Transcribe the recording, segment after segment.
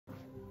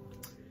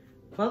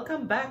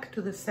Welcome back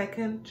to the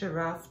second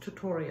giraffe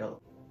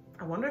tutorial.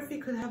 I wonder if we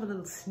could have a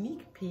little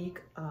sneak peek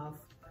of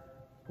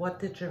what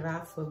the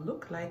giraffe will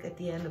look like at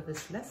the end of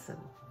this lesson.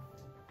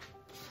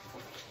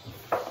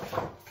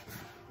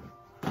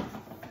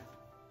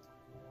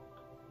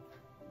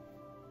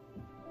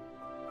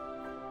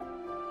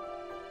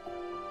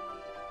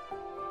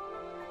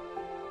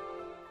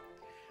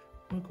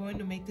 We're going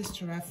to make this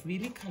giraffe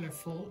really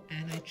colorful,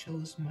 and I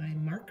chose my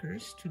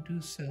markers to do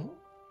so.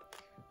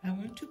 I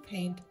want to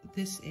paint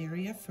this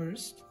area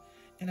first,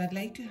 and I'd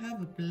like to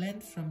have a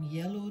blend from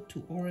yellow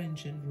to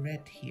orange and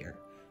red here.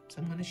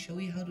 So I'm going to show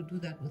you how to do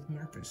that with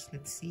markers.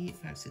 Let's see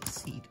if I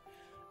succeed.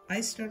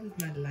 I start with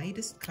my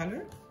lightest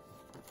color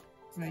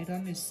right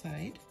on this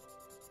side.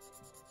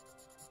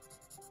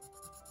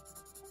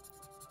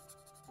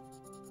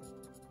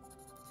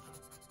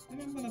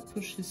 And I'm going to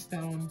push this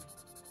down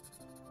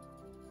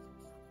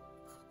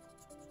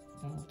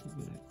all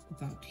to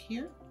about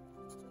here.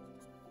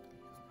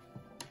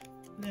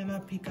 Then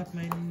I'll pick up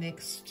my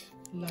next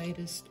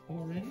lightest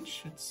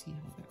orange. Let's see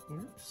how that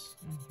works.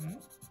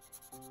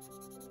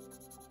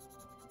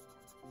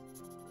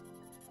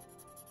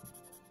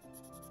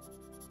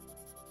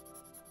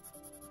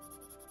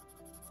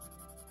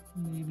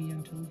 Maybe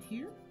until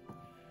here.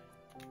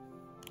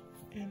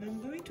 And I'm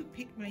going to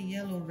pick my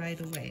yellow right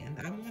away. And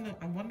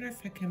I wonder if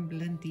I can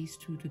blend these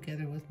two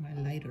together with my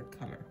lighter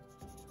color.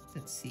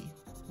 Let's see.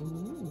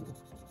 Ooh,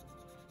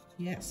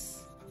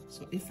 yes.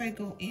 So if I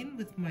go in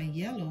with my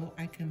yellow,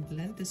 I can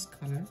blend this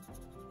color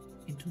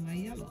into my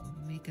yellow,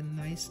 make a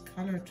nice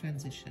color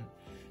transition.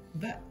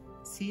 But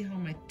see how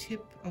my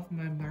tip of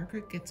my marker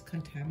gets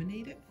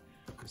contaminated?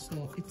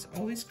 So it's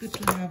always good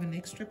to have an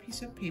extra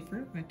piece of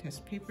paper, my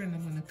test paper, and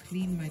I'm going to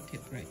clean my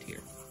tip right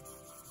here.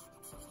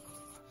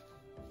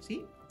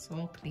 See, it's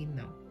all clean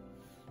now.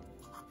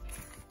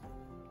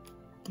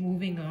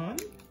 Moving on,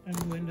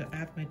 I'm going to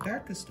add my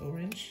darkest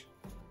orange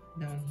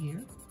down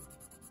here.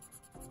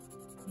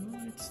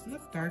 It's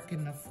not dark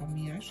enough for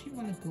me. I actually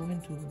want to go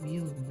into a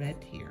real red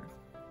here.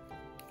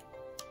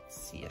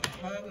 Let's see,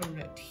 I have a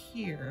red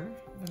here.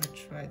 I'm going to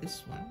try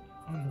this one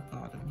on the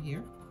bottom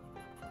here.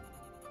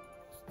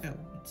 Oh,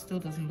 it still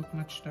doesn't look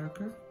much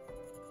darker.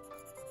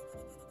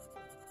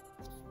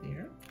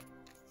 There.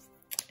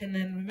 And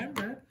then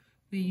remember,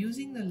 we're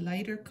using the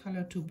lighter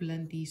color to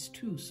blend these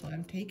two. So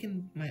I'm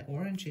taking my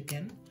orange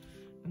again.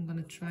 I'm going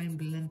to try and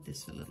blend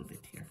this a little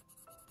bit here.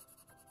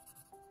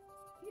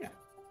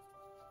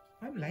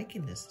 I'm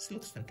liking this. This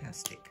looks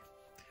fantastic.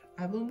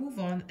 I will move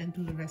on and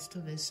do the rest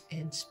of this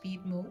in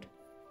speed mode.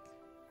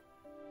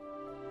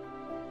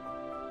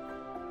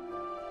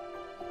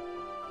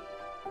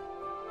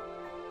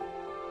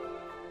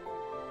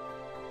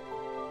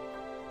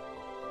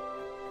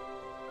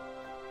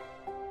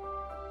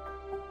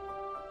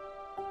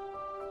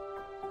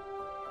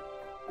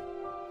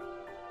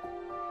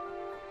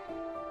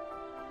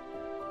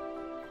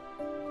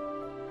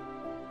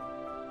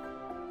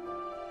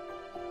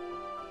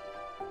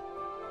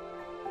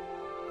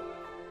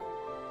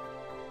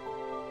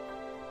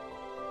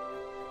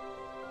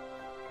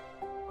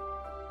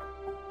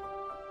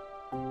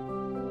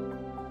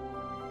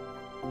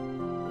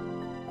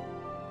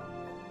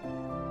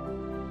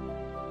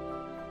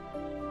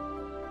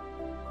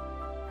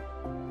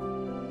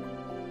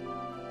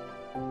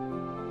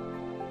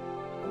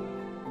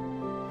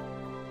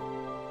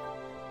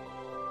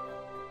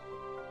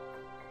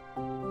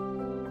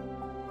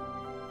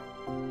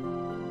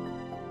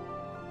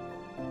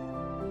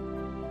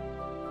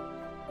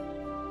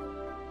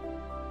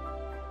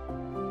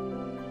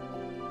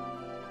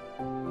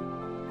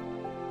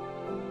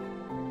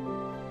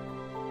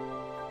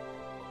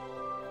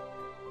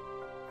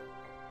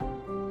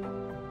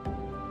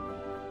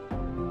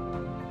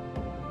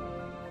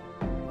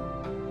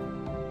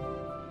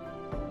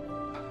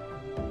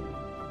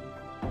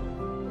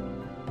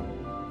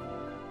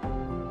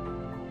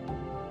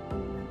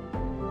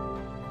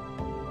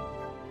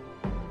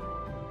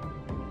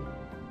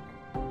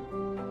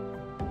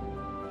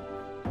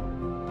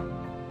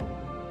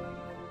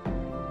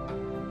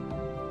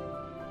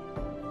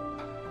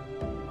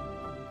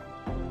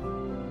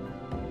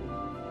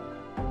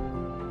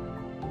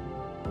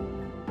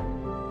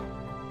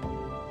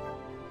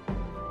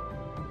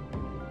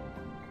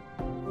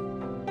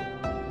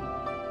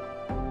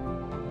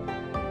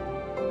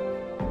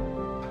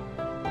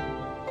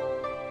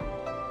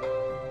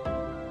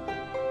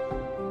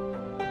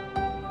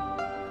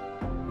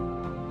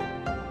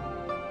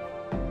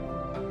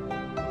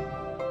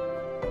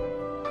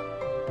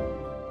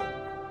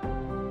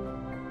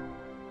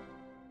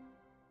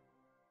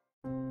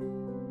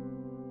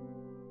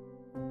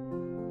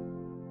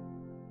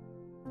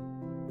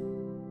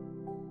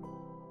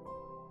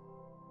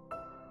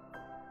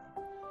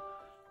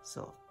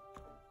 So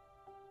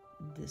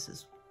this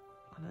is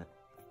what I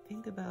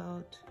think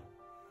about.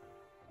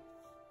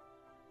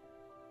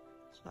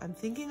 So I'm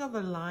thinking of a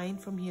line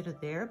from here to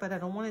there, but I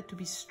don't want it to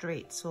be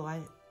straight. So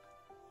I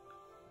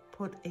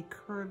put a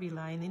curvy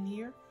line in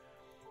here.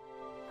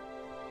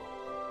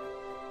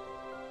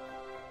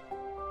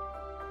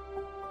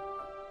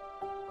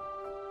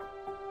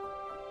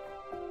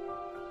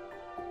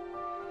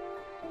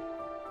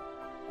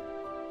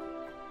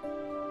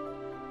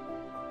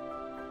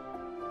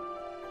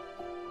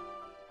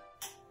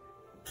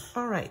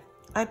 All right,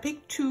 I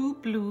picked two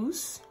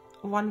blues,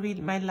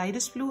 my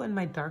lightest blue and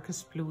my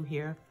darkest blue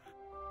here.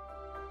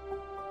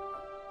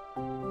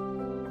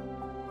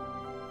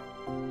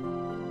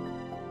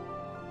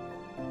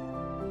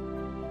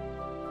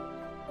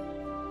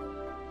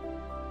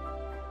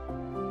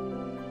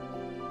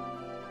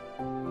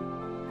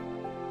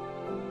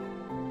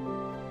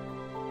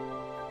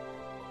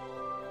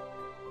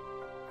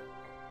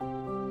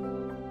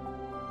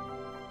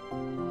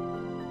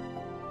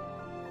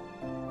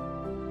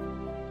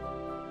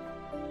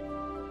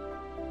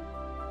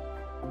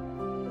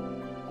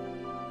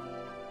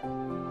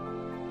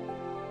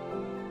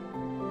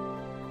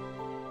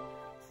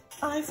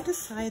 I've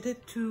decided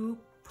to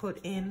put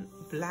in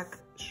black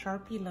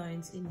Sharpie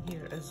lines in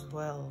here as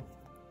well.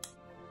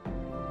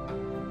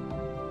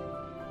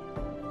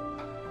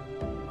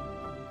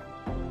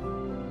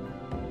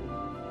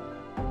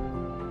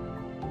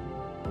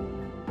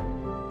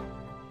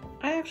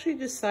 I actually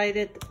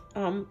decided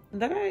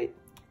that I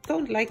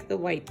don't like the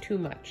white too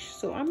much,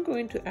 so I'm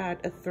going to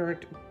add a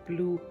third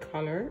blue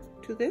color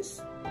to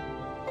this.